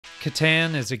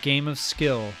Catan is a game of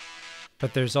skill,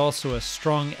 but there's also a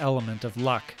strong element of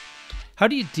luck. How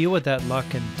do you deal with that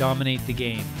luck and dominate the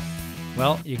game?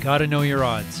 Well, you gotta know your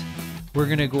odds. We're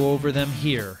gonna go over them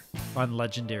here on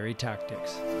Legendary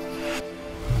Tactics.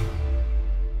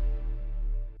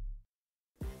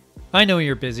 I know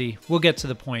you're busy. We'll get to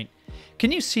the point.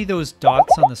 Can you see those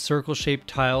dots on the circle-shaped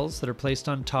tiles that are placed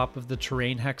on top of the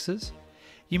terrain hexes?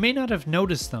 You may not have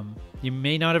noticed them. You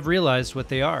may not have realized what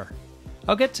they are.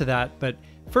 I'll get to that, but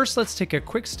first let's take a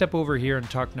quick step over here and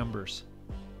talk numbers.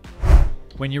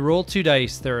 When you roll 2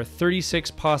 dice, there are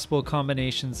 36 possible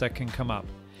combinations that can come up.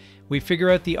 We figure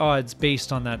out the odds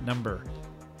based on that number.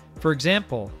 For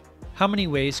example, how many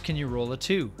ways can you roll a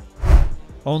 2?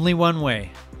 Only one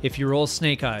way, if you roll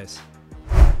snake eyes.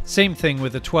 Same thing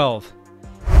with a 12.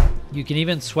 You can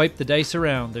even swipe the dice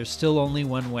around, there's still only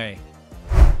one way.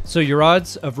 So your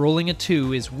odds of rolling a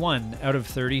 2 is 1 out of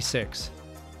 36.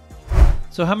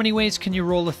 So how many ways can you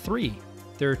roll a 3?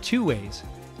 There are 2 ways.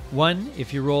 One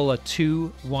if you roll a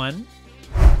 2-1,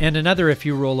 and another if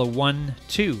you roll a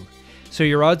 1-2. So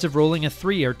your odds of rolling a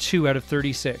 3 are 2 out of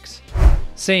 36.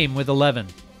 Same with 11.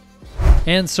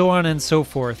 And so on and so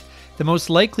forth. The most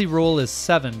likely roll is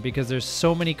 7 because there's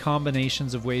so many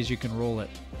combinations of ways you can roll it.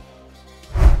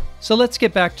 So let's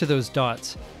get back to those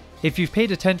dots. If you've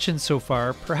paid attention so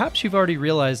far, perhaps you've already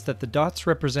realized that the dots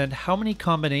represent how many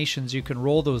combinations you can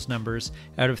roll those numbers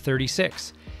out of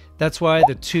 36. That's why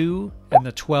the 2 and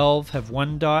the 12 have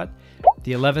 1 dot,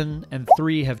 the 11 and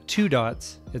 3 have 2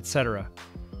 dots, etc.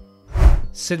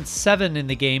 Since 7 in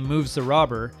the game moves the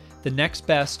robber, the next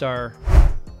best are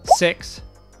 6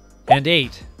 and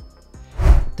 8.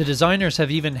 The designers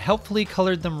have even helpfully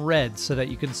colored them red so that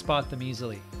you can spot them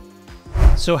easily.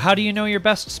 So how do you know your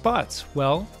best spots?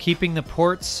 Well, keeping the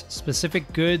ports,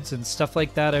 specific goods, and stuff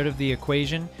like that out of the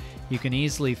equation, you can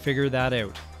easily figure that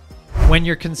out. When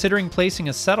you're considering placing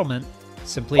a settlement,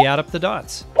 simply add up the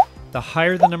dots. The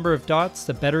higher the number of dots,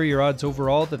 the better your odds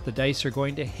overall that the dice are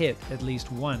going to hit at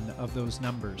least one of those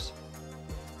numbers.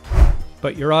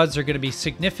 But your odds are going to be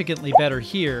significantly better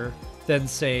here than,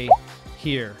 say,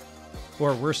 here.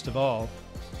 Or worst of all,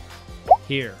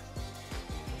 here.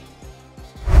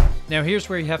 Now here's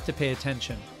where you have to pay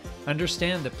attention.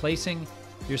 Understand that placing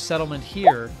your settlement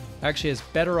here actually has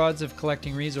better odds of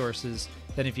collecting resources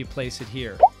than if you place it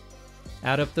here.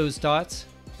 Add up those dots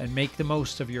and make the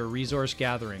most of your resource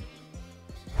gathering.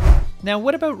 Now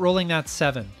what about rolling that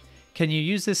 7? Can you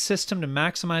use this system to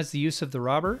maximize the use of the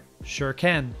robber? Sure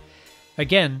can.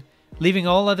 Again, leaving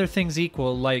all other things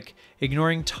equal, like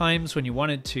ignoring times when you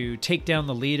wanted to take down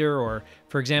the leader or,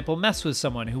 for example, mess with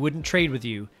someone who wouldn't trade with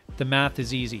you, the math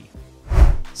is easy.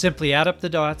 Simply add up the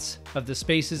dots of the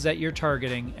spaces that you're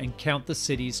targeting and count the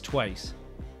cities twice.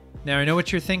 Now I know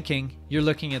what you're thinking. You're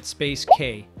looking at space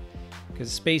K,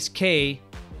 because space K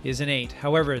is an 8.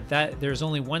 However, there's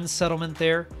only one settlement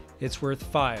there. It's worth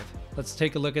 5. Let's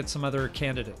take a look at some other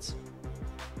candidates.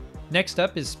 Next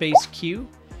up is space Q.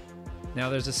 Now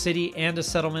there's a city and a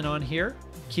settlement on here.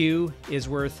 Q is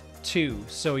worth 2,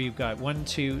 so you've got 1,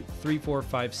 2, 3, 4,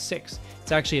 5, 6.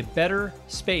 It's actually a better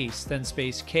space than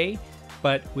space K,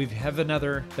 but we have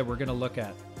another that we're going to look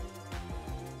at.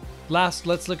 Last,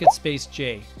 let's look at space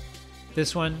J.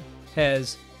 This one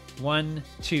has 1,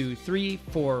 2, 3,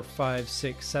 4, 5,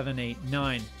 6, 7, 8,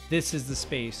 9. This is the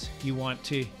space you want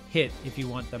to hit if you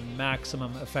want the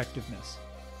maximum effectiveness.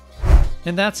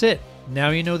 And that's it. Now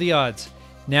you know the odds.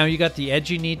 Now you got the edge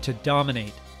you need to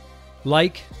dominate.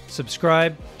 Like,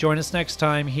 subscribe, join us next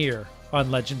time here on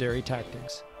Legendary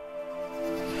Tactics.